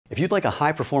If you'd like a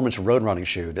high-performance road running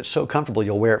shoe that's so comfortable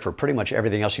you'll wear it for pretty much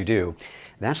everything else you do,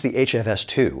 that's the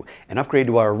HFS II, an upgrade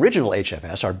to our original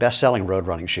HFS, our best-selling road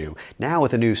running shoe, now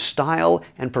with a new style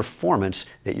and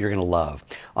performance that you're going to love.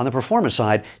 On the performance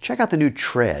side, check out the new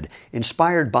tread,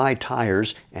 inspired by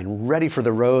tires and ready for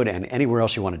the road and anywhere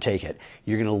else you want to take it.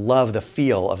 You're going to love the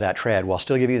feel of that tread while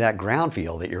still giving you that ground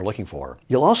feel that you're looking for.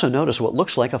 You'll also notice what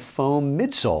looks like a foam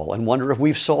midsole and wonder if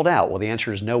we've sold out. Well, the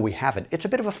answer is no, we haven't. It's a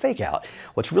bit of a fake out.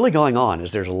 What's really going on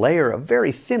is there's a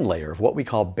very thin layer of what we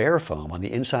call bare foam on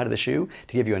the inside of the shoe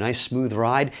to give you a nice smooth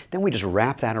ride. Then we just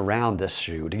wrap that around this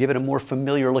shoe to give it a more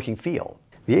familiar looking feel.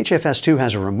 The HFS II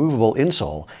has a removable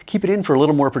insole. Keep it in for a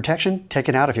little more protection. Take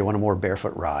it out if you want a more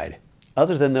barefoot ride.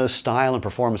 Other than those style and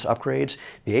performance upgrades,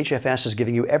 the HFS is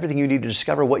giving you everything you need to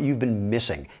discover what you've been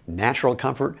missing: natural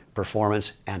comfort,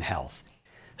 performance, and health.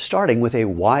 Starting with a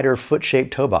wider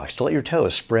foot-shaped toe box to let your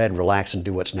toes spread, relax, and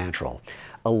do what's natural.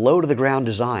 A low-to-the-ground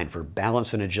design for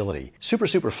balance and agility. Super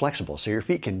flexible so your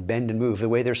feet can bend and move the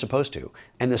way they're supposed to.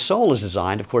 And the sole is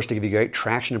designed, of course, to give you great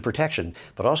traction and protection,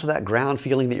 but also that ground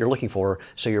feeling that you're looking for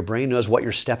so your brain knows what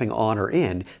you're stepping on or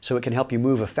in, so it can help you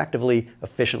move effectively,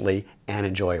 efficiently, and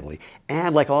enjoyably.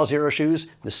 And like all Xero shoes,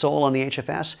 the sole on the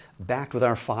HFS, backed with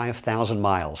our 5,000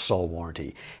 miles sole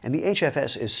warranty. And the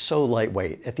HFS is so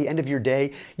lightweight, at the end of your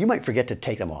day, you might forget to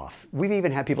take them off. We've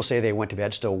even had people say they went to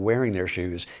bed still wearing their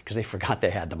shoes because they forgot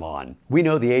they had them on. We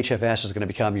know the HFS is going to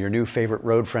become your new favorite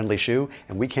road-friendly shoe,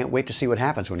 and we can't wait to see what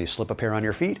happens when you slip a pair on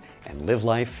your feet and live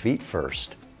life feet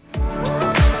first.